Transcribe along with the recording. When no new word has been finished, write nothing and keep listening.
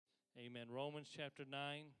Amen. Romans chapter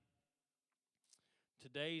 9.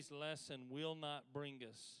 Today's lesson will not bring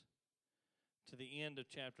us to the end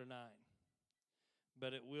of chapter 9,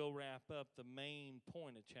 but it will wrap up the main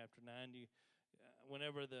point of chapter 9.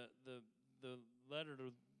 Whenever the letter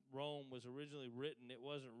to Rome was originally written, it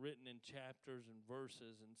wasn't written in chapters and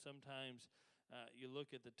verses, and sometimes you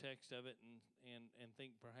look at the text of it and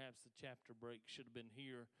think perhaps the chapter break should have been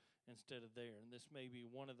here instead of there. And this may be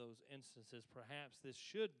one of those instances. Perhaps this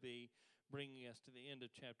should be bringing us to the end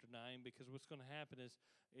of chapter 9, because what's going to happen is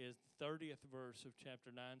the 30th verse of chapter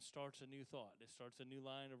 9 starts a new thought. It starts a new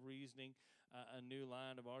line of reasoning, a new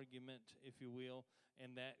line of argument, if you will,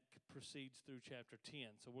 and that proceeds through chapter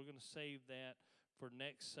 10. So we're going to save that for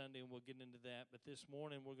next Sunday, and we'll get into that. But this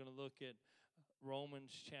morning we're going to look at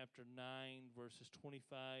Romans chapter 9, verses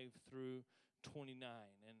 25 through 29.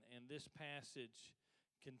 And this passage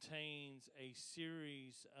contains a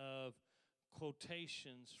series of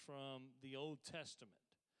quotations from the Old Testament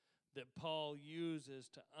that Paul uses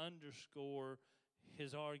to underscore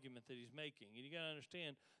his argument that he's making. And you got to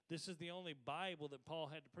understand, this is the only Bible that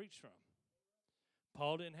Paul had to preach from.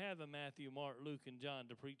 Paul didn't have a Matthew, Mark, Luke, and John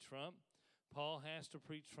to preach from. Paul has to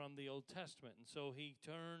preach from the Old Testament. And so he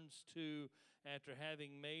turns to, after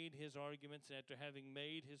having made his arguments and after having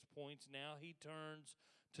made his points, now he turns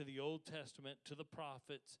to the Old Testament, to the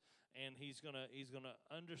prophets, and he's gonna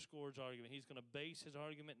underscore his argument. He's going to base his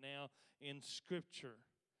argument now in Scripture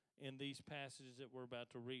in these passages that we're about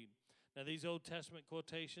to read. Now, these Old Testament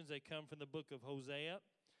quotations, they come from the book of Hosea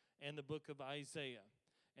and the book of Isaiah.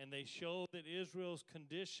 And they show that Israel's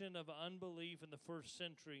condition of unbelief in the first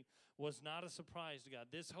century was not a surprise to God.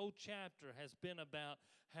 This whole chapter has been about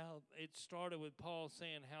how it started with Paul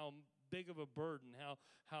saying how big of a burden, how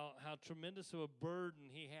tremendous of a burden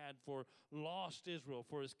he had for lost Israel,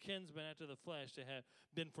 for his kinsmen after the flesh that had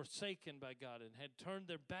been forsaken by God and had turned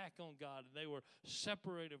their back on God, and they were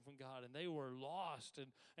separated from God, and they were lost.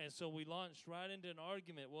 And so we launched right into an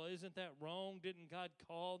argument. Well, isn't that wrong? Didn't God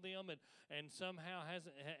call them? And somehow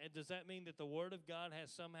does that mean that the Word of God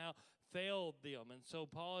has somehow failed them? And so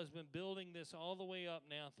Paul has been building this all the way up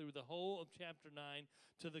now through the whole of chapter 9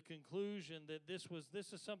 to the conclusion that this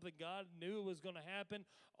is something God knew was going to happen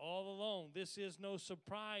all along. This is no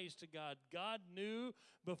surprise to God. God knew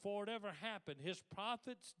before it ever happened. His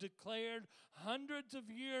prophets declared hundreds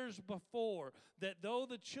of years before that though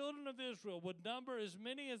the children of Israel would number as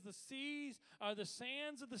many as the seas or the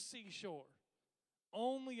sands of the seashore,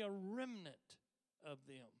 only a remnant of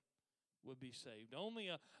them would be saved. Only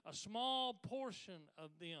a small portion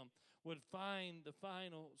of them would find the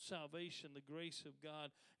final salvation, the grace of God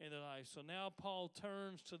in their life. So now Paul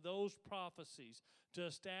turns to those prophecies to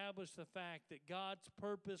establish the fact that God's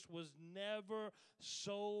purpose was never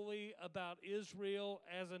solely about Israel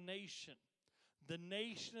as a nation. The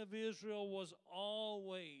nation of Israel was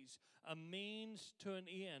always a means to an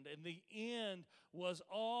end, and the end was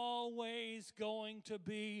always going to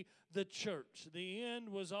be the church. The end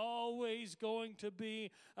was always going to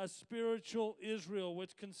be a spiritual Israel,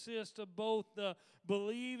 which consists of both the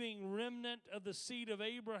believing remnant of the seed of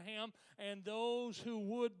Abraham and those who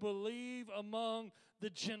would believe among the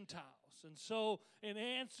Gentiles. And so, in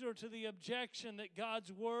answer to the objection that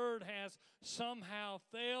God's word has somehow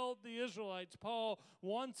failed the Israelites, Paul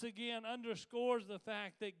once again underscores the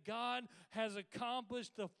fact that God has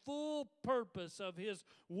accomplished the full purpose of his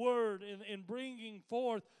word in bringing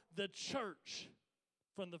forth the church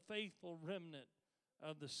from the faithful remnant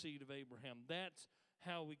of the seed of Abraham. That's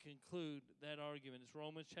how we conclude that argument. It's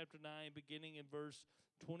Romans chapter 9, beginning in verse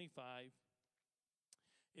 25.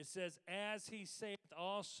 It says, as he saith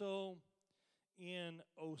also in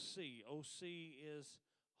OC. OC is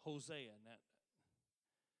Hosea. Now,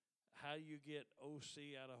 how you get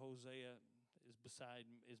OC out of Hosea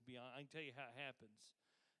is beyond. I can tell you how it happens.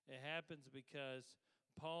 It happens because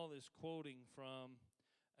Paul is quoting from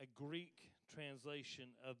a Greek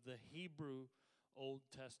translation of the Hebrew Old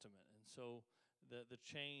Testament. And so the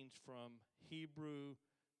change from Hebrew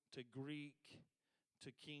to Greek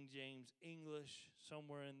to King James English,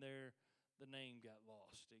 somewhere in there, the name got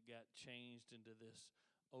lost. It got changed into this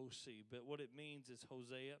OC. But what it means is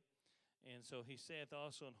Hosea. And so he saith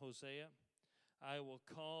also in Hosea, I will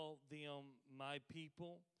call them my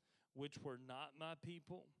people, which were not my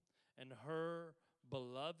people, and her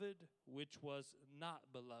beloved, which was not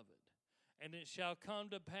beloved. And it shall come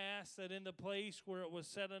to pass that in the place where it was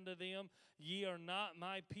said unto them, ye are not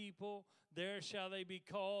my people, there shall they be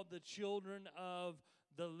called the children of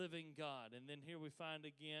the living God. And then here we find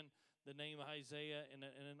again the name Isaiah in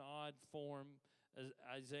an odd form.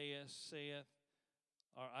 Isaiah saith,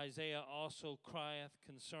 or Isaiah also crieth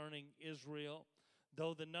concerning Israel,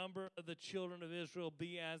 Though the number of the children of Israel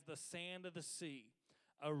be as the sand of the sea,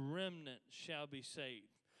 a remnant shall be saved.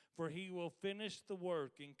 For he will finish the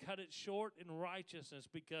work and cut it short in righteousness,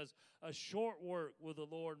 because a short work will the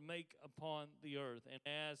Lord make upon the earth. And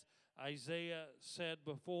as Isaiah said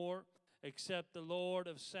before, except the Lord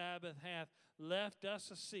of Sabbath hath left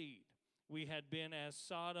us a seed, we had been as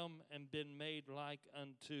Sodom and been made like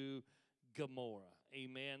unto Gomorrah.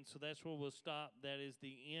 Amen. So that's where we'll stop. That is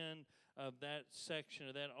the end of that section,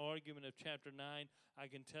 of that argument of chapter 9. I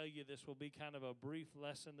can tell you this will be kind of a brief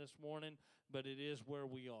lesson this morning, but it is where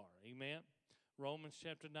we are. Amen. Romans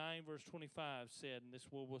chapter 9 verse 25 said, and this is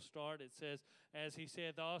where we'll start. It says, as he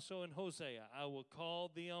saith also in Hosea, I will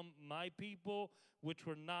call them my people, which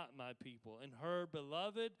were not my people, and her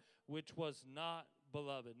beloved, which was not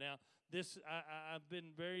beloved. Now, this I've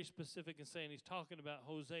been very specific in saying he's talking about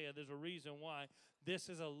Hosea. There's a reason why. This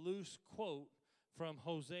is a loose quote from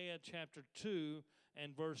Hosea chapter 2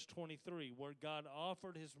 and verse 23, where God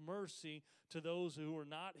offered his mercy to those who were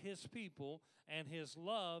not his people and his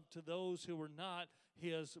love to those who were not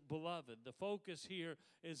his beloved. The focus here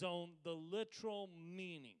is on the literal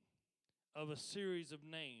meaning of a series of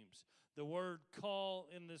names. The word call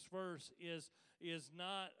in this verse is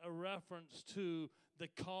not a reference to the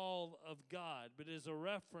call of God, but is a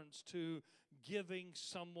reference to giving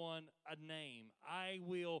someone a name. I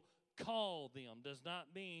will call them does not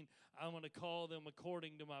mean I'm going to call them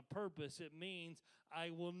according to my purpose. It means I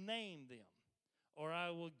will name them, or I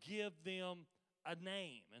will give them a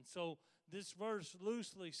name. And so this verse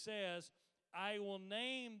loosely says, I will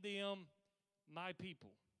name them my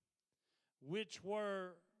people, which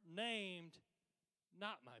were named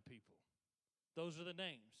not my people. Those are the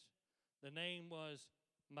names. The name was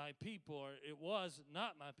my people, or it was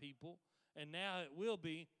not my people, and now it will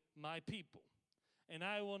be my people. And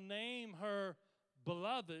I will name her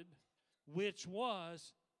beloved, which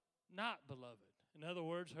was not beloved. In other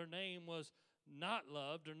words, her name was not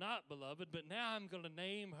loved or not beloved, but now I'm going to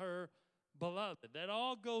name her beloved. That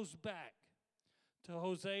all goes back to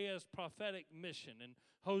Hosea's prophetic mission. And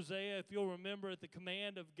Hosea, if you'll remember, at the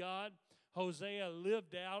command of God, Hosea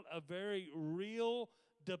lived out a very real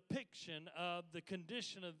depiction of the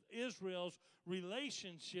condition of Israel's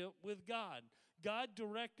relationship with God. God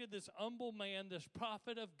directed this humble man, this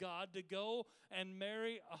prophet of God, to go and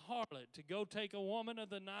marry a harlot, to go take a woman of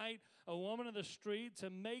the night, a woman of the streets,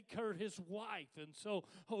 and make her his wife. And so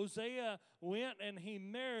Hosea went and he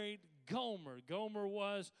married Gomer. Gomer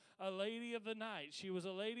was a lady of the night. She was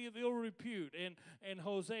a lady of ill repute. And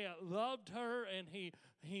Hosea loved her, and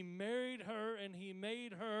he married her, and he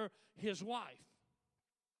made her his wife.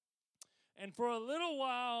 And for a little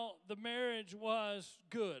while, the marriage was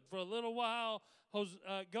good. For a little while,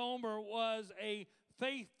 Gomer was a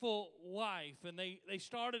faithful wife, and they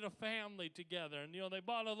started a family together. And they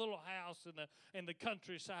bought a little house in the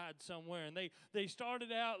countryside somewhere, and they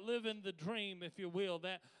started out living the dream, if you will,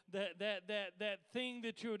 that thing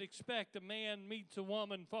that you would expect. A man meets a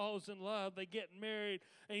woman, falls in love, they get married,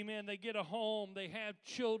 amen, they get a home, they have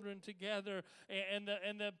children together, and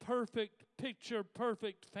the perfect picture,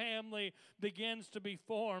 perfect family begins to be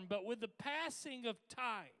formed. But with the passing of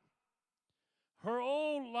time, her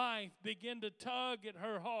old life began to tug at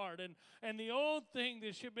her heart, and the old thing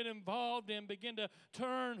that she'd been involved in began to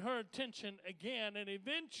turn her attention again, and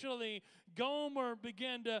eventually Gomer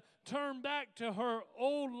began to turn back to her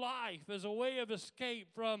old life as a way of escape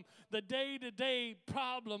from the day-to-day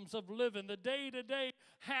problems of living, the day-to-day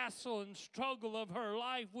hassle and struggle of her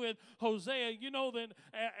life with Hosea. You know that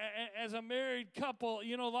as a married couple,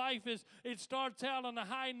 life it starts out on a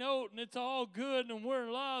high note, and it's all good, and we're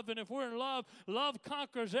in love, and if we're in love, love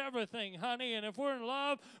conquers everything, honey, and if we're in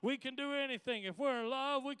love, we can do anything. If we're in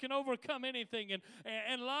love, we can overcome anything,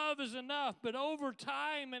 and love is enough. But over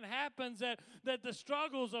time, it happens that the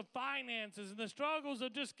struggles of finances and the struggles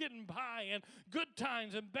of just getting by, and good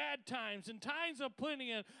times and bad times, and times of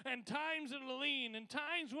plenty and times of lean, and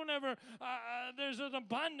times whenever there's an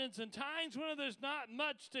abundance, and times when there's not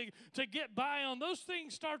much to get by on, those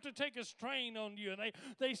things start to take a strain on you, and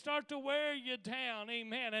they start to wear you down,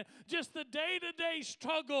 amen. And just the day-to-day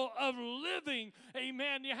struggle of living,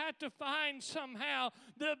 amen, you have to find somehow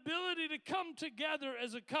the ability to come together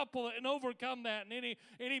as a couple and overcome that. And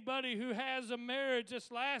anybody who has a marriage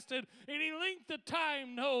that's lasted any length of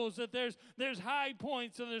time knows that there's high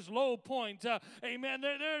points and there's low points. Amen.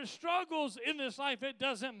 There are struggles in this life. It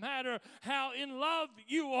doesn't matter how in love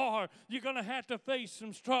you are. You're going to have to face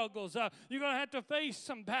some struggles. You're going to have to face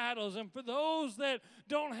some battles. And for those that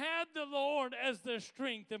don't have the Lord as their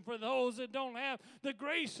strength, and for those that don't don't have the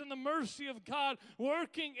grace and the mercy of God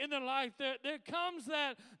working in their life, there comes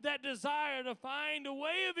that desire to find a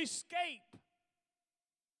way of escape,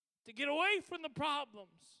 to get away from the problems,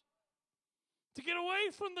 to get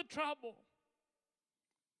away from the trouble.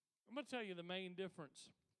 I'm going to tell you the main difference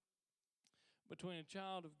between a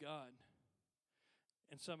child of God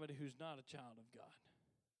and somebody who's not a child of God.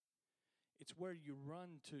 It's where you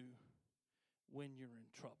run to when you're in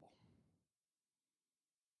trouble.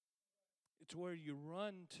 It's where you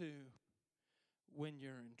run to when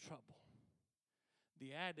you're in trouble.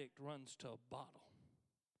 The addict runs to a bottle.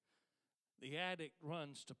 The addict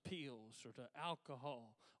runs to pills or to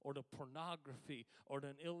alcohol or to pornography or to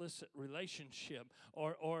an illicit relationship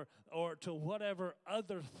or to whatever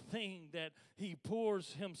other thing that he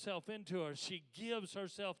pours himself into, or she gives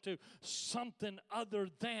herself to something other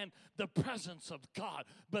than the presence of God.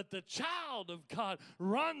 But the child of God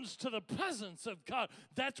runs to the presence of God.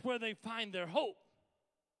 That's where they find their hope.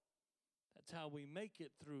 That's how we make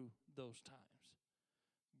it through those times.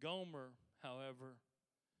 Gomer, however,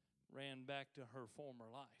 ran back to her former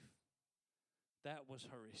life. That was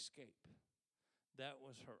her escape. That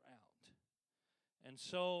was her out. And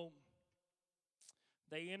so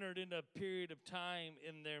they entered into a period of time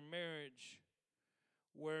in their marriage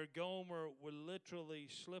where Gomer would literally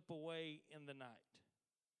slip away in the night,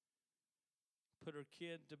 put her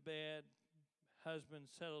kid to bed, husband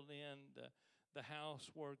settled in, the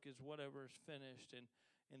housework is whatever is finished, and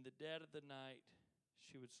in the dead of the night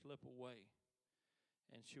she would slip away.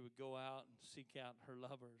 And she would go out and seek out her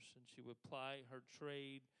lovers, and she would ply her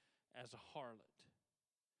trade as a harlot.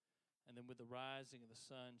 And then with the rising of the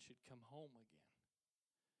sun, she'd come home again.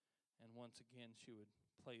 And once again, she would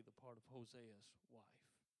play the part of Hosea's wife.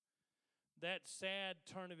 That sad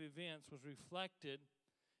turn of events was reflected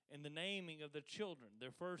in the naming of their children.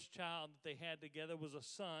 Their first child that they had together was a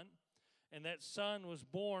son. And that son was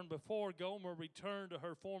born before Gomer returned to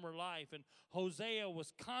her former life. And Hosea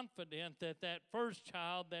was confident that that first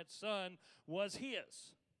child, that son, was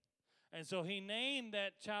his. And so he named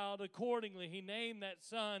that child accordingly. He named that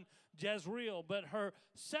son Jezreel. But her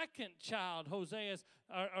second child,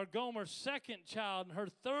 Gomer's second child, and her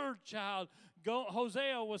third child,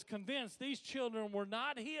 Hosea was convinced these children were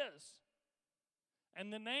not his.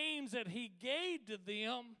 And the names that he gave to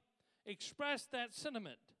them expressed that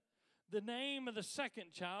sentiment. The name of the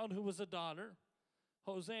second child, who was a daughter,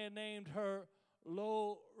 Hosea named her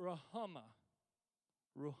Lo-Ruhamah.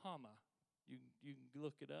 Ruhamah. You can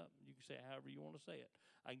look it up. You can say it however you want to say it.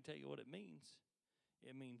 I can tell you what it means.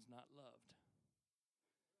 It means not loved.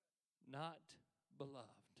 Not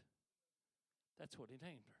beloved. That's what he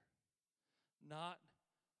named her. Not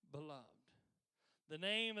beloved. The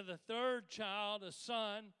name of the third child, a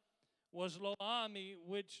son, was Lo-Ami,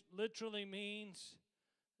 which literally means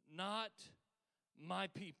not my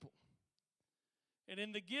people. And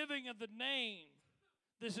in the giving of the name,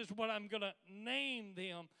 this is what I'm going to name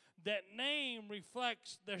them. That name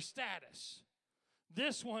reflects their status.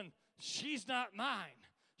 This one, she's not mine.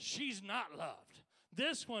 She's not loved.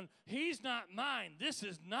 This one, he's not mine. This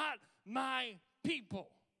is not my people.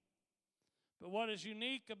 But what is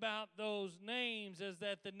unique about those names is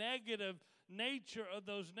that the negative nature of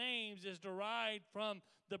those names is derived from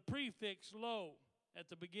the prefix lo at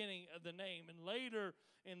the beginning of the name. And later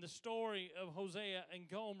in the story of Hosea and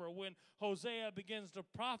Gomer, when Hosea begins to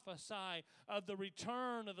prophesy of the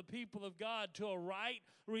return of the people of God to a right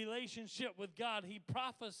relationship with God, he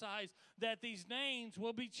prophesies that these names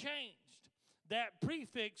will be changed. That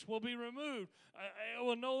prefix will be removed. It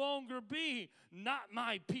will no longer be not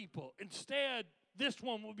my people. Instead, this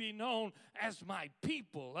one will be known as my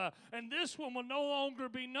people. And this one will no longer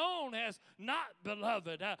be known as not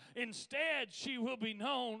beloved. Instead, she will be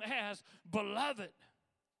known as beloved.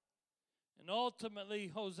 And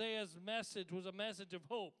ultimately, Hosea's message was a message of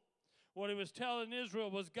hope. What he was telling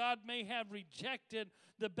Israel was God may have rejected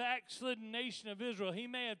the backslidden nation of Israel. He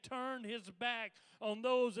may have turned his back on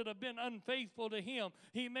those that have been unfaithful to him.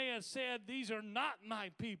 He may have said, these are not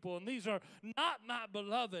my people and these are not my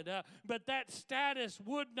beloved. But that status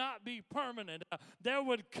would not be permanent. There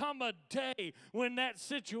would come a day when that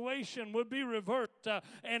situation would be reversed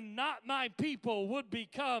and not my people would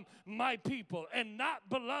become my people and not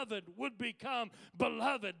beloved would become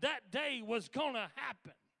beloved. That day was going to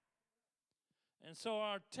happen. And so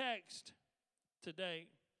our text today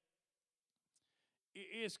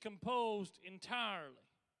is composed entirely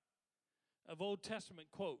of Old Testament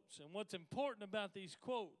quotes. And what's important about these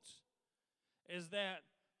quotes is that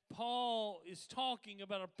Paul is talking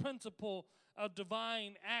about a principle of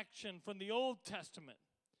divine action from the Old Testament.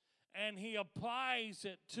 And he applies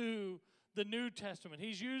it to the New Testament.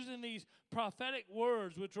 He's using these prophetic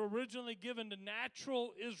words, which were originally given to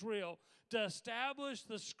natural Israel, to establish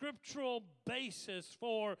the scriptural basis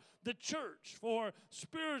for the church, for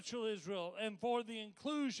spiritual Israel, and for the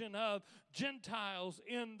inclusion of Gentiles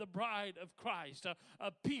in the bride of Christ,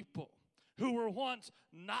 a people who were once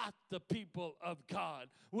not the people of God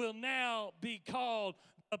will now be called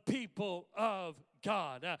the people of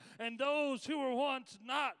God. And those who were once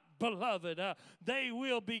not beloved, they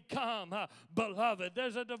will become beloved.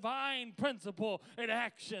 There's a divine principle in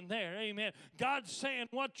action there. Amen. God's saying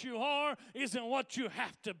what you are isn't what you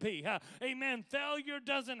have to be. Amen. Failure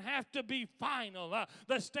doesn't have to be final.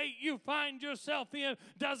 The state you find yourself in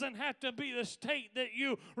doesn't have to be the state that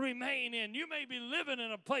you remain in. You may be living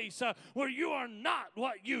in a place where you are not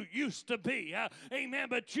what you used to be. Amen.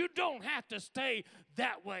 But you don't have to stay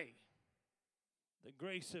that way. The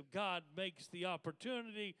grace of God makes the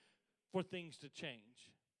opportunity for things to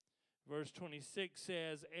change. Verse 26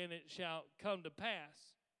 says, "And it shall come to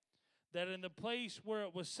pass that in the place where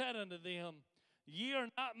it was said unto them, Ye are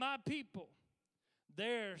not my people,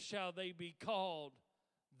 there shall they be called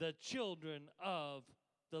the children of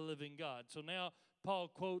the living God." So now Paul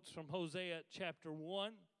quotes from Hosea chapter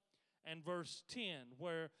 1 and verse 10,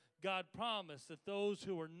 where God promised that those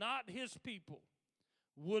who were not his people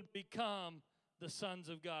would become the sons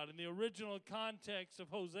of God. In the original context of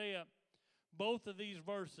Hosea, both of these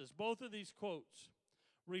verses, both of these quotes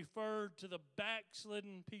referred to the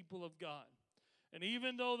backslidden people of God. And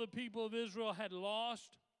even though the people of Israel had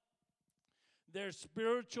lost their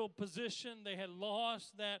spiritual position, they had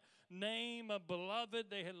lost that name of beloved,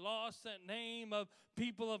 they had lost that name of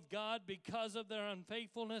people of God because of their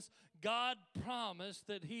unfaithfulness, God promised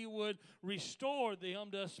that he would restore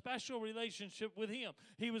them to a special relationship with him.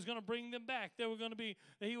 He was going to bring them back.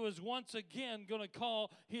 He was once again going to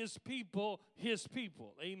call his people his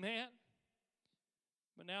people. Amen?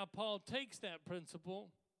 But now Paul takes that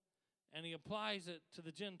principle and he applies it to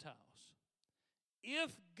the Gentiles.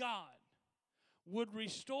 If God would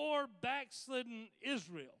restore backslidden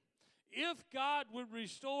Israel, if God would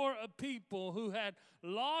restore a people who had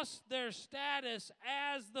lost their status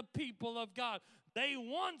as the people of God, they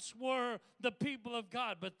once were the people of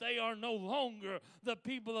God, but they are no longer the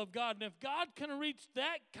people of God. And if God can reach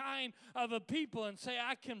that kind of a people and say,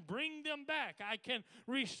 I can bring them back, I can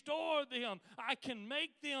restore them, I can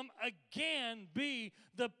make them again be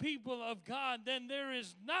the people of God, then there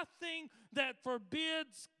is nothing that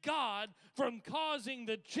forbids God from causing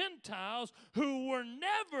the Gentiles who were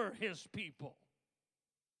never his people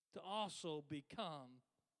to also become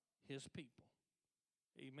his people.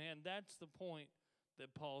 Amen. That's the point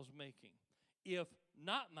that Paul's making. If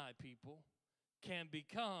not my people can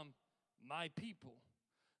become my people,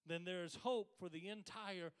 then there's hope for the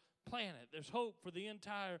entire planet. There's hope for the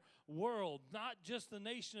entire world, not just the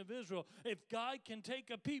nation of Israel. If God can take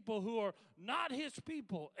a people who are not his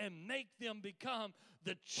people and make them become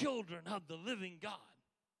the children of the living God,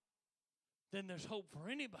 then there's hope for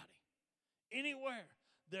anybody, anywhere.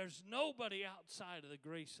 There's nobody outside of the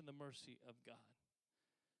grace and the mercy of God.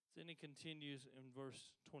 Then he continues in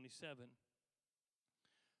verse 27.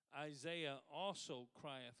 Isaiah also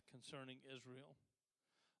crieth concerning Israel,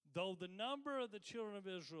 though the number of the children of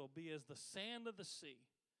Israel be as the sand of the sea,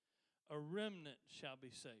 a remnant shall be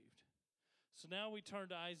saved. So now we turn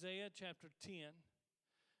to Isaiah chapter 10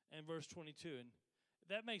 and verse 22. And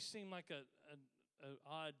that may seem like an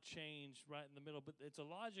odd change right in the middle, but it's a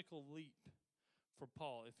logical leap for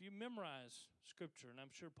Paul. If you memorize Scripture, and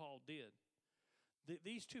I'm sure Paul did,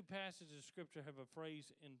 these two passages of Scripture have a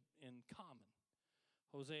phrase in common.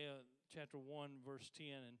 Hosea chapter 1 verse 10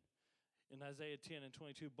 and in Isaiah 10 and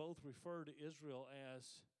 22 both refer to Israel as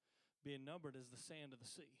being numbered as the sand of the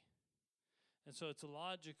sea. And so it's a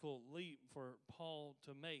logical leap for Paul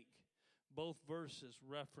to make. Both verses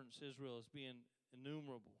reference Israel as being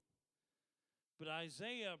innumerable. But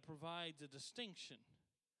Isaiah provides a distinction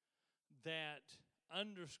that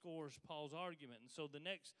underscores Paul's argument. And so the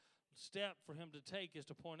next step for him to take is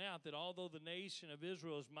to point out that although the nation of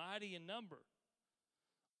Israel is mighty in number,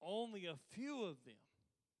 only a few of them,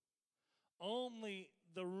 only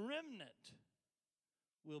the remnant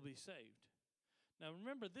will be saved. Now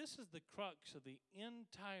remember, this is the crux of the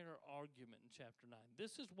entire argument in chapter 9.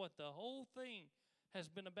 This is what the whole thing has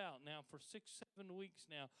been about. Now for 6-7 weeks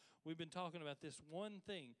now, we've been talking about this one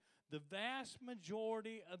thing. The vast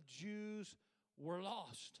majority of Jews were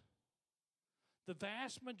lost. The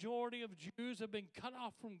vast majority of Jews have been cut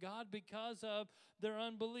off from God because of their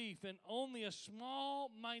unbelief, and only a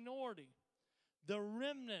small minority, the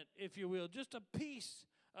remnant, if you will, just a piece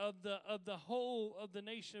of the whole of the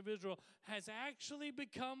nation of Israel has actually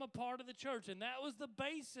become a part of the church. And that was the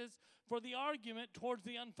basis for the argument towards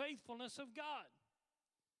the unfaithfulness of God.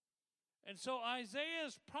 And so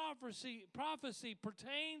Isaiah's prophecy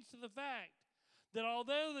pertains to the fact that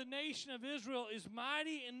although the nation of Israel is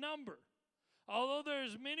mighty in number, although there are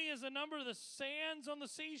as many as the number of the sands on the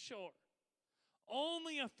seashore,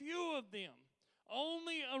 only a few of them,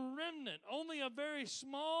 only a remnant, only a very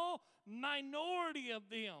small minority of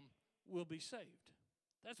them will be saved.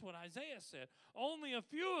 That's what Isaiah said. Only a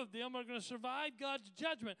few of them are going to survive God's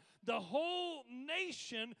judgment. The whole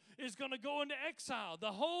nation is going to go into exile.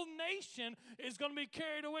 The whole nation is going to be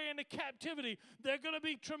carried away into captivity. They're going to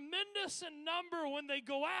be tremendous in number when they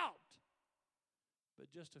go out.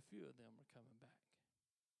 But just a few of them are coming back.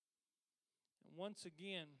 And once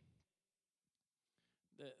again,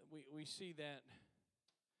 we see that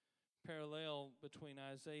parallel between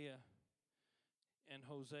Isaiah and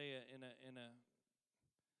Hosea in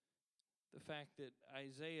the fact that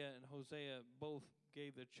Isaiah and Hosea both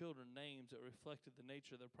gave their children names that reflected the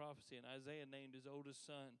nature of their prophecy. And Isaiah named his oldest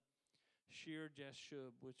son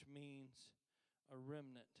Shear-Jashub, which means a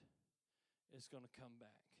remnant is going to come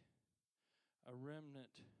back. A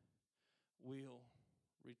remnant will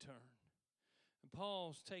return. And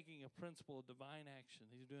Paul's taking a principle of divine action.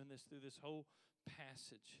 He's doing this through this whole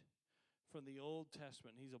passage from the Old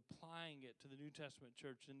Testament. He's applying it to the New Testament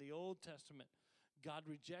church. In the Old Testament, God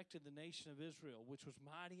rejected the nation of Israel, which was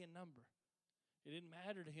mighty in number. It didn't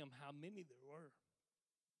matter to him how many there were.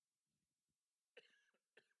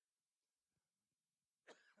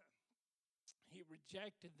 He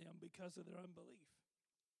rejected them because of their unbelief.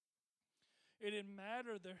 It didn't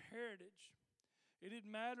matter their heritage. It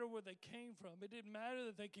didn't matter where they came from. It didn't matter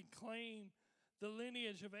that they could claim the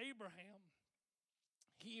lineage of Abraham.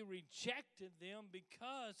 He rejected them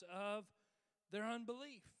because of their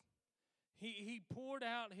unbelief. He poured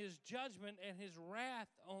out his judgment and his wrath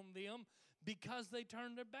on them because they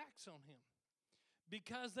turned their backs on him,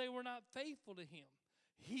 because they were not faithful to him.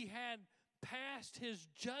 He had passed his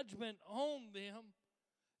judgment on them,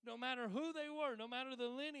 no matter who they were, no matter the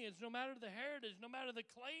lineage, no matter the heritage, no matter the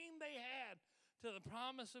claim they had to the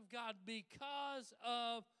promise of God, because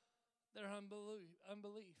of their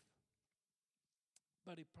unbelief.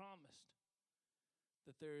 But he promised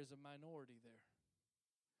that there is a minority there.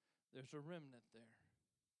 There's a remnant there.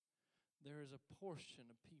 There is a portion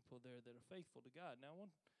of people there that are faithful to God. Now,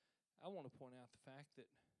 I want to point out the fact that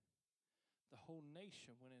the whole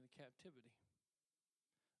nation went into captivity.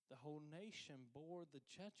 The whole nation bore the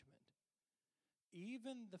judgment.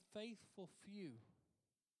 Even the faithful few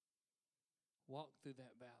walked through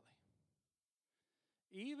that valley.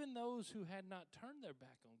 Even those who had not turned their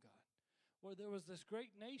back on God. Where there was this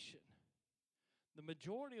great nation, the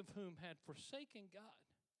majority of whom had forsaken God.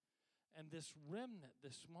 And this remnant,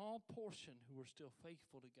 this small portion who were still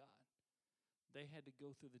faithful to God, they had to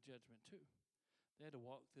go through the judgment too. They had to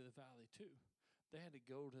walk through the valley too. They had to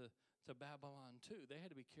go to Babylon too. They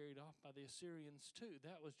had to be carried off by the Assyrians too.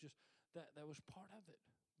 That was just that was part of it.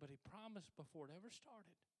 But he promised before it ever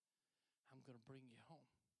started, I'm going to bring you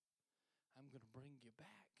home. I'm going to bring you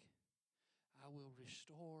back. I will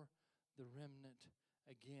restore the remnant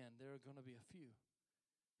again. There are going to be a few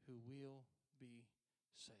who will be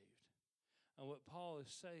saved. And what Paul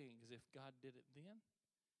is saying is if God did it then,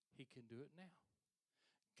 he can do it now.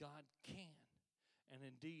 God can, and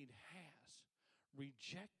indeed has,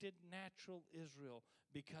 rejected natural Israel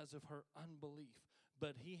because of her unbelief.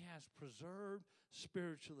 But he has preserved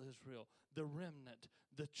spiritual Israel, the remnant,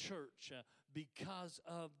 the church, because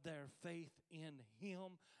of their faith in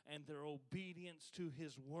him and their obedience to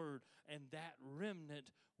his word. And that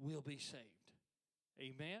remnant will be saved.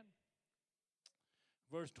 Amen.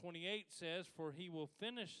 Verse 28 says, for he will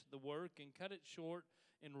finish the work and cut it short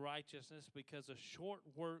in righteousness, because a short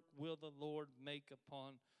work will the Lord make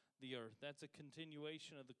upon the earth. That's a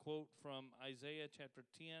continuation of the quote from Isaiah chapter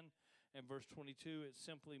 10 and verse 22. It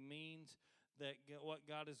simply means that what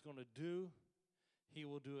God is going to do, he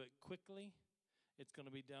will do it quickly. It's going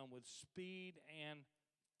to be done with speed and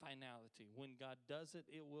finality. When God does it,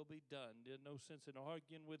 it will be done. There's no sense in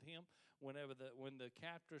arguing with him. When the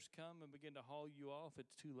captors come and begin to haul you off,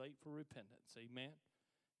 it's too late for repentance. Amen.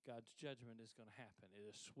 God's judgment is going to happen. It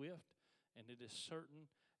is swift, and it is certain,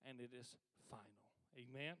 and it is final.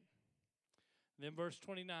 Amen. Then verse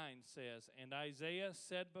 29 says, and Isaiah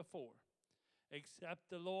said before, except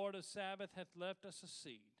the Lord of Sabbath hath left us a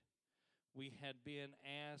seed, we had been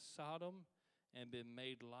as Sodom and been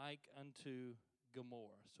made like unto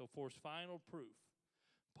Gomorrah. So for his final proof,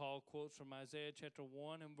 Paul quotes from Isaiah chapter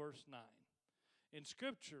 1 and verse 9. In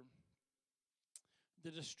Scripture,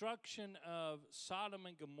 The destruction of Sodom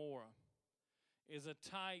and Gomorrah is a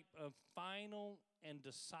type of final and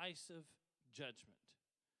decisive judgment.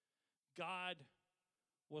 God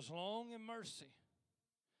was long in mercy.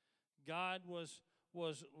 God was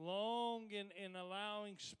long in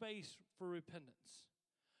allowing space for repentance.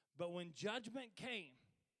 But when judgment came,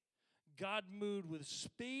 God moved with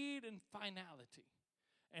speed and finality,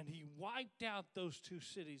 and he wiped out those two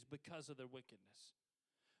cities because of their wickedness.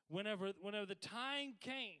 Whenever the time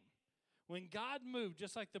came, when God moved,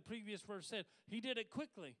 just like the previous verse said, he did it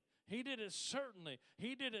quickly. He did it certainly.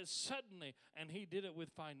 He did it suddenly, and he did it with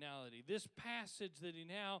finality. This passage that he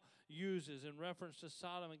now uses in reference to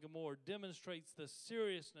Sodom and Gomorrah demonstrates the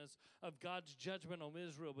seriousness of God's judgment on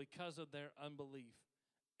Israel because of their unbelief.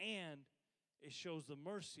 And it shows the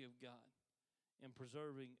mercy of God in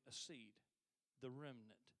preserving a seed, the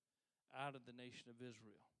remnant, out of the nation of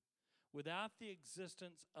Israel. Without the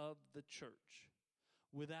existence of the church,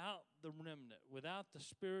 without the remnant, without the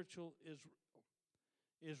spiritual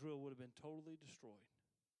Israel would have been totally destroyed,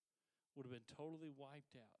 would have been totally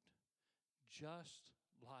wiped out, just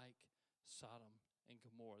like Sodom and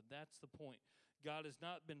Gomorrah. That's the point. God has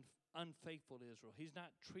not been unfaithful to Israel. He's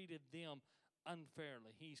not treated them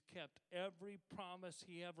unfairly. He's kept every promise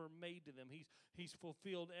he ever made to them. He's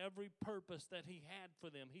fulfilled every purpose that he had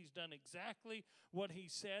for them. He's done exactly what he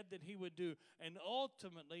said that he would do. And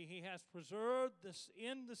ultimately, he has preserved this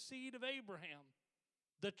in the seed of Abraham,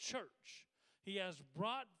 the church. He has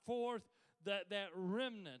brought forth that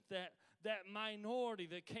remnant, that minority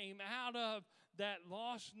that came out of that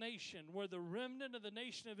lost nation, where the remnant of the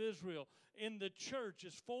nation of Israel in the church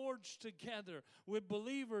is forged together with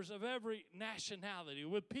believers of every nationality,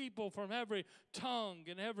 with people from every tongue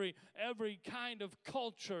and every kind of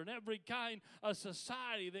culture and every kind of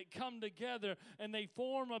society that come together, and they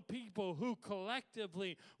form a people who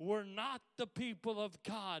collectively were not the people of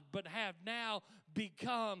God, but have now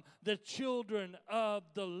become the children of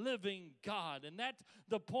the living God. And that's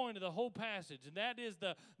the point of the whole passage. And that is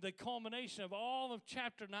the culmination of all of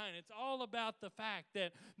chapter 9. It's all about the fact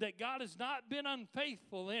that God has not been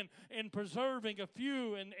unfaithful in preserving a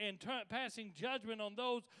few and passing judgment on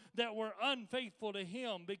those that were unfaithful to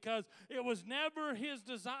him, because it was never his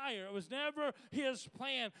desire, it was never his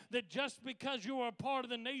plan that just because you were a part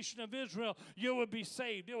of the nation of Israel, you would be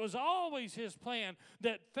saved. It was always his plan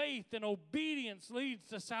that faith and obedience leads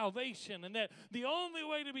to salvation, and that the only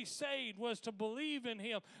way to be saved was to believe in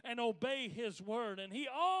him and obey his word. And he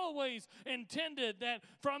always intended that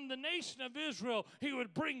from the nation of Israel he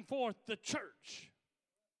would bring forth the church.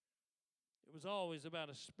 It was always about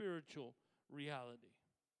a spiritual reality.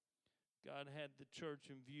 God had the church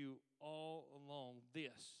in view all along.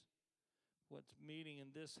 This, what's meeting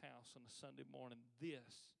in this house on a Sunday morning,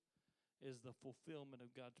 this is the fulfillment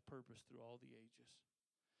of God's purpose through all the ages.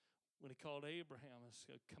 When he called Abraham and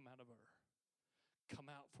said, "Come out of Ur, come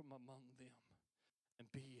out from among them, and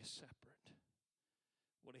be ye separate,"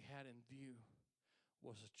 what he had in view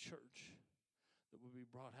was a church that would be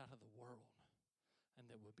brought out of the world and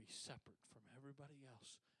that would be separate from everybody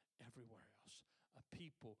else, everywhere else. A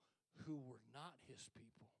people who were not his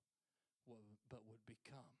people, but would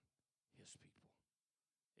become his people.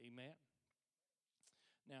 Amen.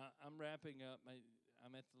 Now, I'm wrapping up.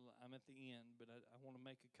 I'm at the end, but I want to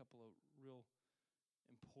make a couple of real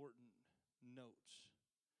important notes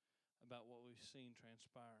about what we've seen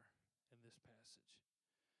transpire in this passage.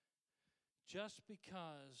 Just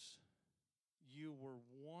because you were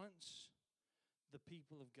once the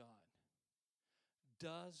people of God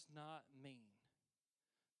does not mean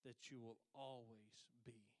that you will always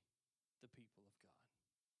be the people of God.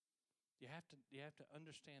 You have to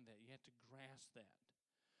understand that. You have to grasp that.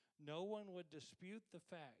 No one would dispute the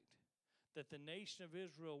fact that the nation of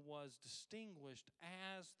Israel was distinguished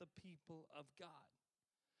as the people of God.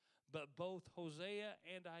 But both Hosea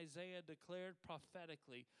and Isaiah declared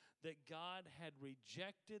prophetically that God had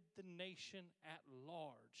rejected the nation at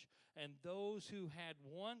large, and those who had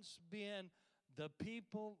once been the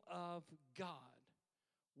people of God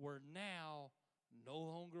were now no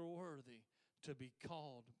longer worthy to be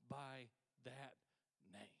called by that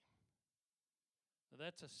name. Now,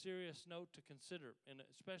 that's a serious note to consider, and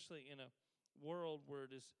especially in a world where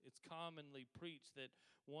it's commonly preached that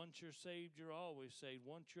once you're saved, you're always saved.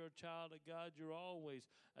 Once you're a child of God, you're always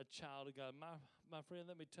a child of God. My friend,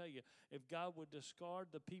 let me tell you, if God would discard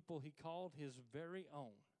the people he called his very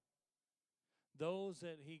own, those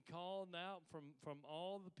that he called out from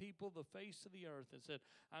all the people of the face of the earth and said,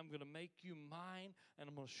 I'm going to make you mine, and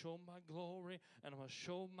I'm going to show my glory, and I'm going to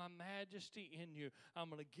show my majesty in you. I'm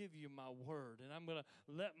going to give you my word, and I'm going to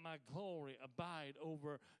let my glory abide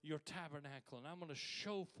over your tabernacle, and I'm going to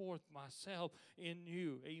show forth myself in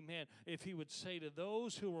you. Amen. If he would say to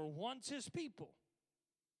those who were once his people,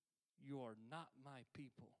 you are not my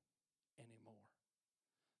people anymore,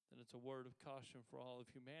 then it's a word of caution for all of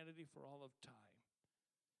humanity, for all of time.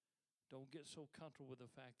 Don't get so comfortable with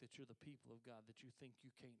the fact that you're the people of God that you think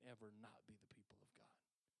you can't ever not be the people of God.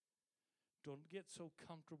 Don't get so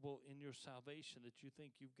comfortable in your salvation that you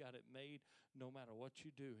think you've got it made no matter what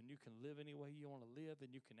you do. And you can live any way you want to live,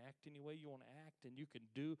 and you can act any way you want to act, and you can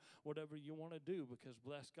do whatever you want to do because,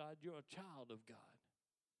 bless God, you're a child of God.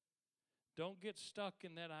 Don't get stuck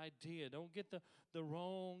in that idea. Don't get the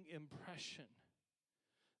wrong impression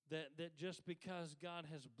that just because God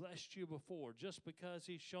has blessed you before, just because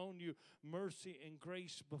he's shown you mercy and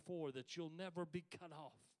grace before, that you'll never be cut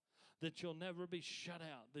off, that you'll never be shut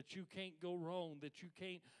out, that you can't go wrong, that you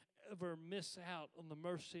can't ever miss out on the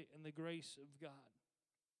mercy and the grace of God.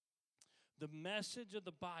 The message of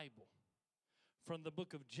the Bible, from the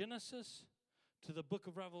book of Genesis to the book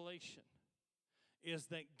of Revelation, is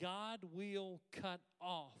that God will cut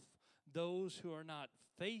off those who are not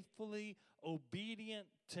faithfully obedient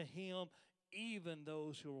to him, even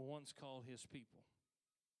those who were once called his people.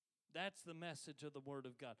 That's the message of the Word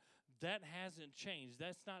of God. That hasn't changed.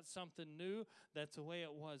 That's not something new. That's the way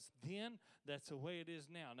it was then. That's the way it is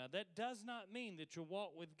now. Now, that does not mean that your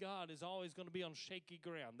walk with God is always going to be on shaky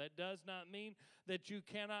ground. That does not mean that you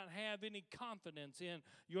cannot have any confidence in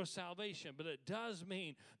your salvation. But it does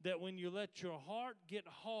mean that when you let your heart get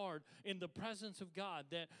hard in the presence of God,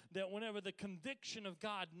 that whenever the conviction of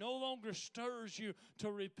God no longer stirs you to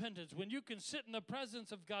repentance, when you can sit in the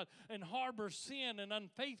presence of God and harbor sin and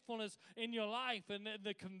unfaithfulness in your life, and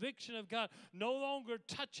the conviction of God no longer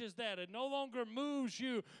touches that and no longer moves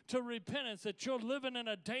you to repentance, that you're living in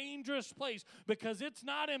a dangerous place, because it's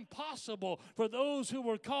not impossible for those who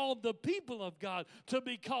were called the people of God to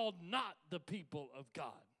be called not the people of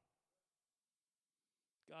God.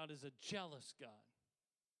 God is a jealous God.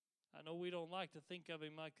 I know we don't like to think of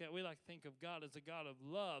him like that. We like to think of God as a God of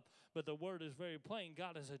love, but the word is very plain.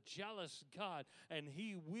 God is a jealous God, and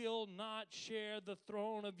he will not share the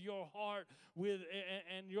throne of your heart with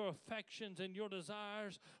and your affections and your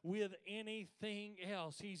desires with anything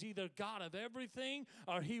else. He's either God of everything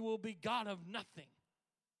or he will be God of nothing.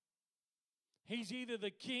 He's either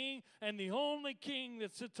the king and the only king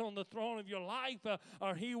that sits on the throne of your life,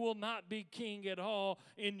 or he will not be king at all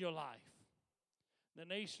in your life. The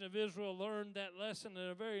nation of Israel learned that lesson in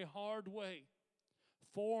a very hard way.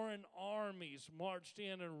 Foreign armies marched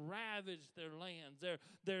in and ravaged their lands.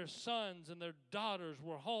 Their sons and their daughters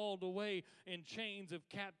were hauled away in chains of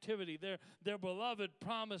captivity. Their beloved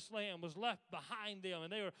promised land was left behind them,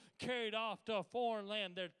 and they were carried off to a foreign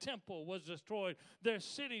land. Their temple was destroyed. Their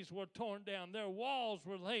cities were torn down. Their walls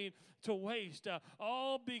were laid to waste,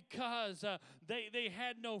 all because they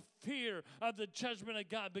had no fear of the judgment of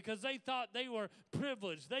God, because they thought they were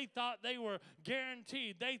privileged. They thought they were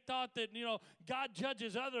guaranteed. They thought that, God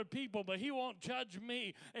judges other people, but he won't judge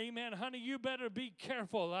me. Amen. Honey, you better be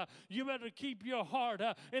careful. You better keep your heart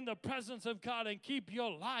in the presence of God and keep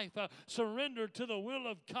your life surrendered to the will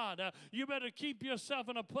of God. You better keep yourself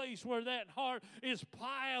in a place where that heart is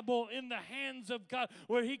pliable in the hands of God,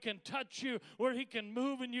 where he can touch you, where he can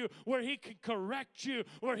move in you, where he can correct you,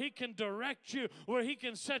 where he can direct you, where he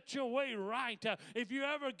can set your way right. If you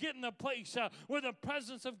ever get in a place where the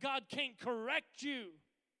presence of God can't correct you,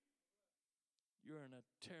 you're in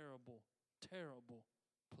a terrible, terrible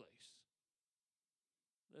place.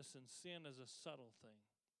 Listen, sin is a subtle thing.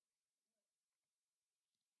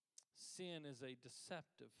 Sin is a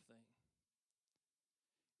deceptive thing.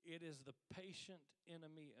 It is the patient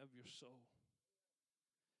enemy of your soul.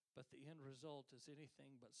 But the end result is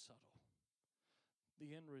anything but subtle.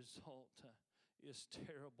 The end result is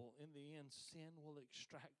terrible. In the end, sin will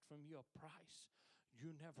extract from you a price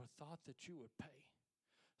you never thought that you would pay.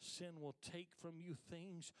 Sin will take from you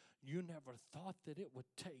things you never thought that it would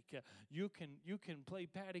take. You can play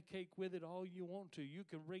patty cake with it all you want to. You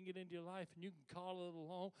can bring it into your life and you can call it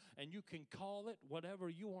along, and you can call it whatever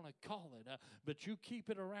you want to call it. But you keep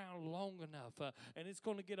it around long enough, and it's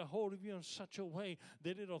going to get a hold of you in such a way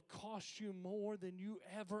that it'll cost you more than you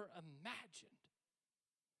ever imagined.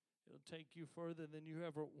 It'll take you further than you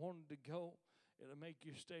ever wanted to go. It'll make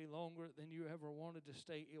you stay longer than you ever wanted to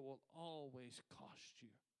stay. It will always cost you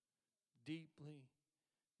deeply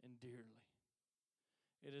and dearly.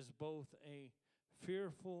 It is both a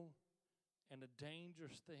fearful and a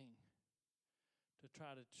dangerous thing to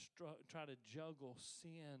try to juggle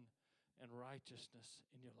sin and righteousness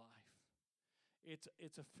in your life.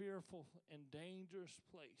 It's a fearful and dangerous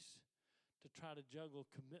place to try to juggle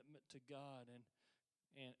commitment to God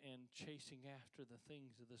and chasing after the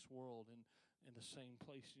things of this world and in the same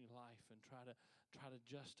place in your life, and try to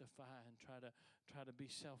justify and try to be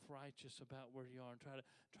self-righteous about where you are, and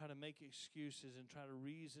try to make excuses and try to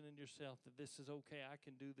reason in yourself that this is okay. I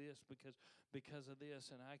can do this because of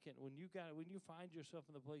this, and I can. When you find yourself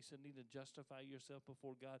in the place that need to justify yourself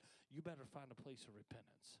before God, you better find a place of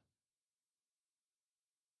repentance.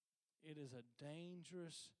 It is a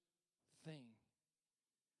dangerous thing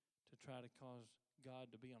to try to cause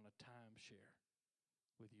God to be on a timeshare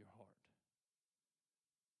with your heart.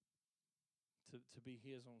 To be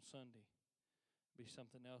His on Sunday, be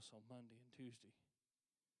something else on Monday and Tuesday.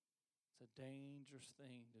 It's a dangerous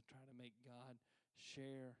thing to try to make God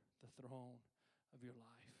share the throne of your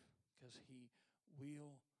life, because He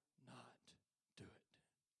will not do it.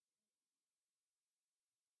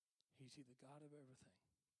 He's either God of everything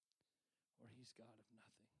or He's God of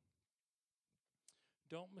nothing.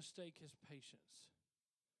 Don't mistake His patience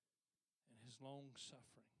and His long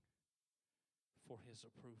suffering for His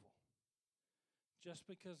approval. Just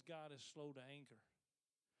because God is slow to anger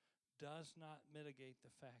does not mitigate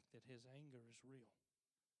the fact that His anger is real.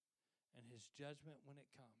 And His judgment, when it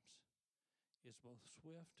comes, is both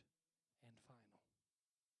swift and final.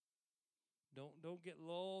 Don't get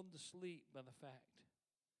lulled to sleep by the fact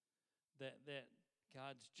that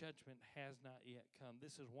God's judgment has not yet come.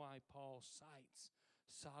 This is why Paul cites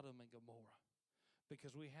Sodom and Gomorrah,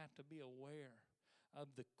 because we have to be aware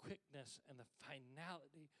of the quickness and the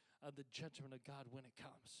finality of the judgment of God when it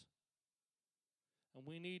comes. And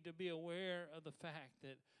we need to be aware of the fact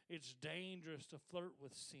that it's dangerous to flirt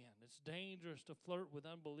with sin. It's dangerous to flirt with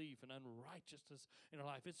unbelief and unrighteousness in our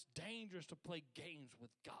life. It's dangerous to play games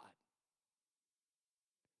with God.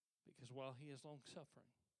 Because while He is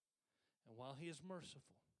long-suffering, and while He is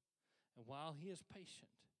merciful, and while He is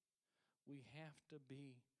patient, we have to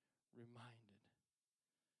be reminded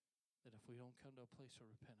that if we don't come to a place of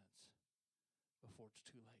repentance before it's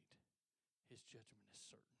too late, His judgment is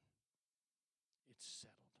certain. It's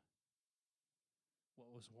settled.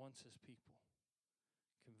 What was once His people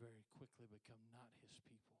can very quickly become not His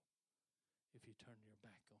people if you turn your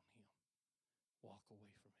back on Him, walk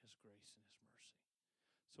away from His grace and His mercy.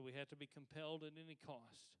 So we have to be compelled at any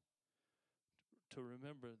cost to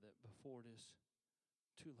remember that before it is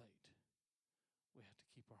too late, we have to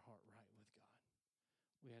keep our heart right with God.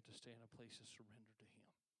 We have to stay in a place of surrender to Him.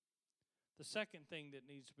 The second thing that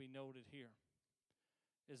needs to be noted here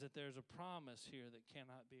is that there's a promise here that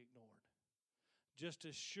cannot be ignored. Just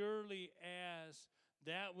as surely as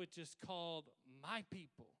that which is called my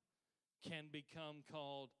people can become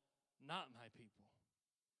called not my people,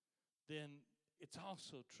 then it's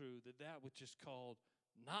also true that that which is called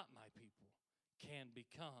not my people can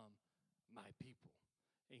become my people.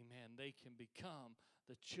 Amen. They can become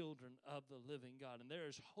the children of the living God. And there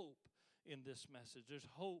is hope in this message. There's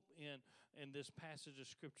hope in this passage of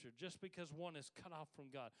Scripture. Just because one is cut off from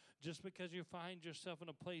God, just because you find yourself in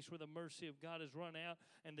a place where the mercy of God has run out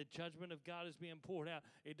and the judgment of God is being poured out,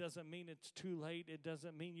 it doesn't mean it's too late. It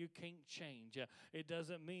doesn't mean you can't change. It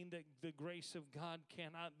doesn't mean that the grace of God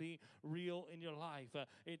cannot be real in your life.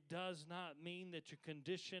 It does not mean that your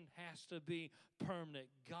condition has to be permanent.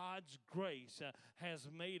 God's grace has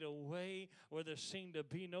made a way where there seemed to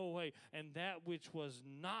be no way, and that which was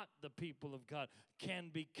not the people of God can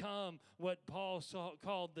become what Paul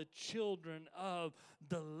called the children of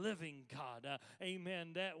the living God.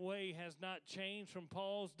 Amen. That way has not changed from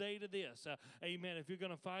Paul's day to this. Amen. If you're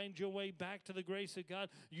going to find your way back to the grace of God,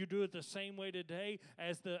 you do it the same way today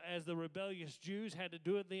as the rebellious Jews had to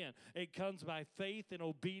do it then. It comes by faith and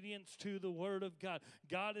obedience to the Word of God.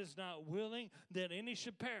 God is not willing that any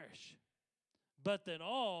should perish, but that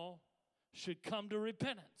all should come to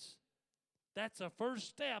repentance. That's a first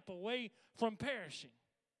step away from perishing.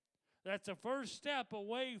 That's a first step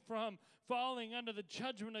away from falling under the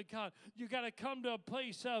judgment of God. You got to come to a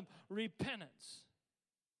place of repentance.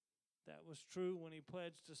 That was true when He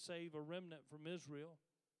pledged to save a remnant from Israel.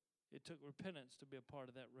 It took repentance to be a part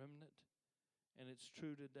of that remnant, and it's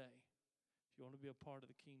true today. If you want to be a part of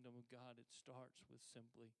the kingdom of God, it starts with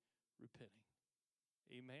simply repenting.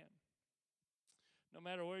 Amen. No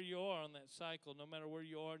matter where you are on that cycle, no matter where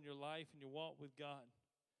you are in your life and your walk with God,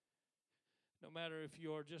 no matter if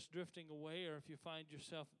you're just drifting away or if you find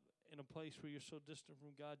yourself in a place where you're so distant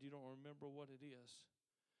from God you don't remember what it is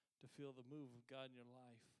to feel the move of God in your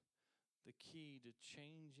life, the key to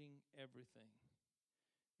changing everything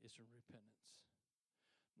is in repentance.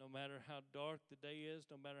 No matter how dark the day is,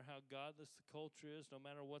 no matter how godless the culture is, no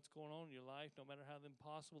matter what's going on in your life, no matter how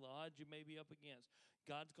impossible the odds you may be up against,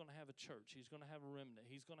 God's going to have a church. He's going to have a remnant.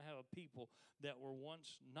 He's going to have a people that were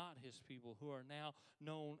once not his people, who are now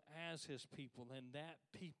known as his people. And that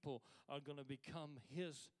people are going to become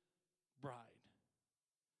his bride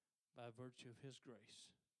by virtue of his grace,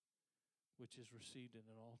 which is received in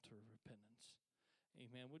an altar of repentance.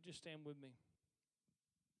 Amen. Would you stand with me?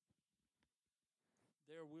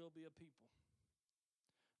 There will be a people.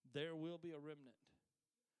 There will be a remnant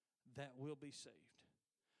that will be saved.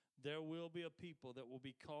 There will be a people that will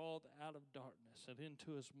be called out of darkness and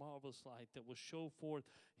into his marvelous light, that will show forth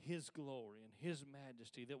his glory and his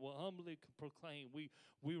majesty, that will humbly proclaim, we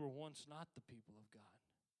were once not the people of God.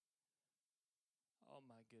 Oh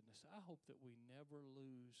my goodness, I hope that we never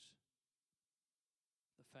lose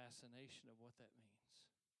the fascination of what that means.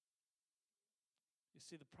 You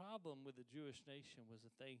see, the problem with the Jewish nation was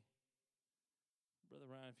that Brother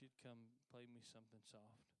Ryan, if you'd come play me something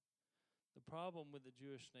soft. The problem with the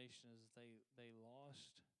Jewish nation is that they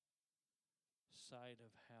lost sight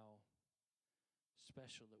of how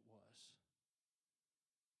special it was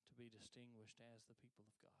to be distinguished as the people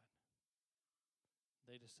of God.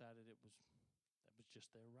 They decided that was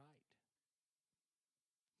just their right.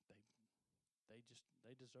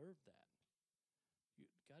 They deserved that.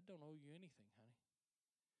 God don't owe you anything, honey.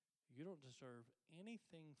 You don't deserve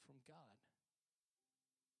anything from God.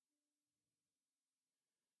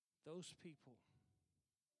 Those people,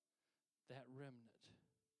 that remnant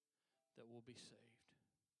that will be saved,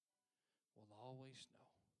 will always know,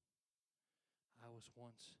 I was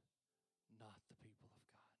once not the people of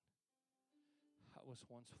God. I was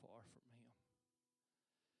once far from him.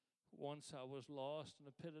 Once I was lost in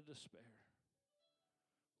a pit of despair.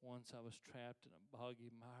 Once I was trapped in a boggy,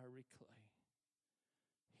 miry clay.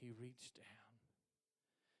 He reached down.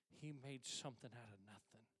 He made something out of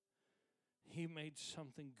nothing. He made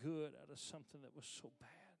something good out of something that was so bad.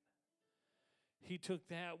 He took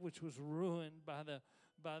that which was ruined by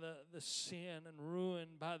the sin, and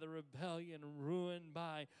ruined by the rebellion, and ruined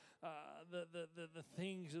by the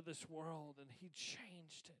things of this world, and he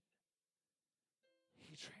changed it.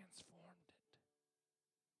 He transformed it.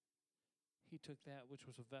 He took that which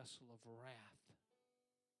was a vessel of wrath,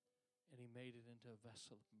 and he made it into a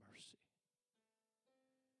vessel of mercy.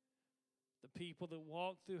 The people that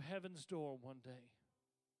walk through heaven's door one day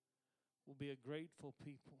will be a grateful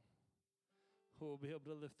people who will be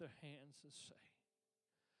able to lift their hands and say,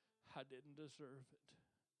 I didn't deserve it.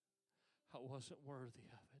 I wasn't worthy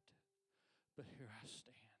of it. But here I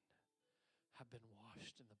stand. I've been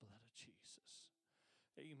washed in the blood of Jesus.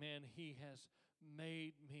 Amen. He has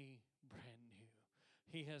made me brand new.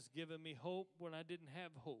 He has given me hope when I didn't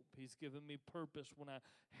have hope. He's given me purpose when I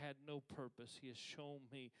had no purpose. He has shown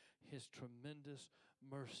me his tremendous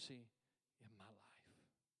mercy in my life.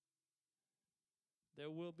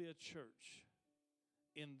 There will be a church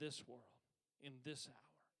in this world, in this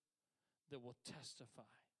hour, that will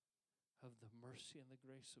testify of the mercy and the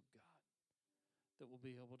grace of God, that will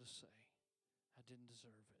be able to say, I didn't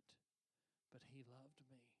deserve it, but he loved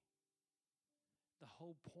me. The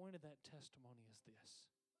whole point of that testimony is this: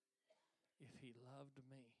 if he loved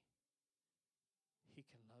me, he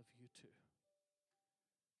can love you too.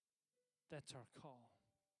 That's our call,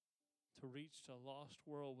 to reach to a lost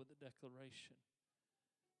world with a declaration.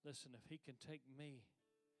 Listen, if he can take me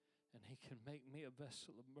and he can make me a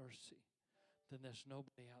vessel of mercy, then there's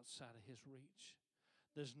nobody outside of his reach.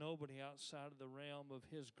 There's nobody outside of the realm of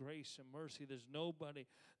his grace and mercy. There's nobody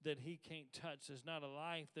that he can't touch. There's not a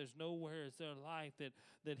life. There's nowhere is there a life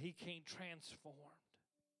that he can't transform.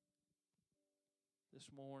 This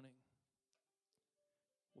morning,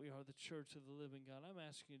 we are the church of the living God. I'm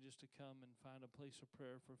asking you just to come and find a place of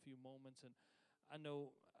prayer for a few moments. And I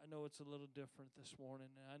know it's a little different this morning.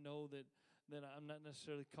 And I know that I'm not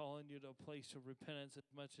necessarily calling you to a place of repentance as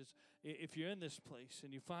much as if you're in this place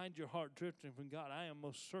and you find your heart drifting from God, I am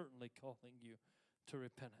most certainly calling you to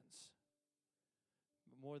repentance.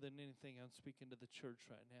 But more than anything, I'm speaking to the church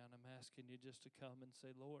right now, and I'm asking you just to come and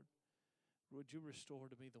say, Lord, would you restore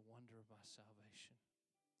to me the wonder of my salvation?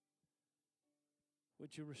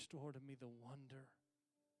 Would you restore to me the wonder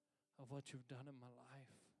of what you've done in my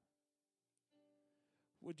life?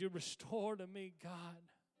 Would you restore to me, God,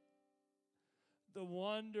 the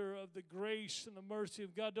wonder of the grace and the mercy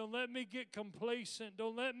of God? Don't let me get complacent.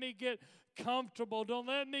 Don't let me get comfortable. Don't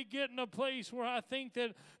let me get in a place where I think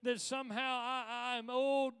that somehow I'm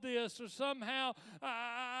owed this, or somehow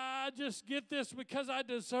I just get this because I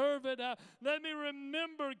deserve it. Let me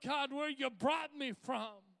remember, God, where you brought me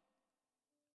from.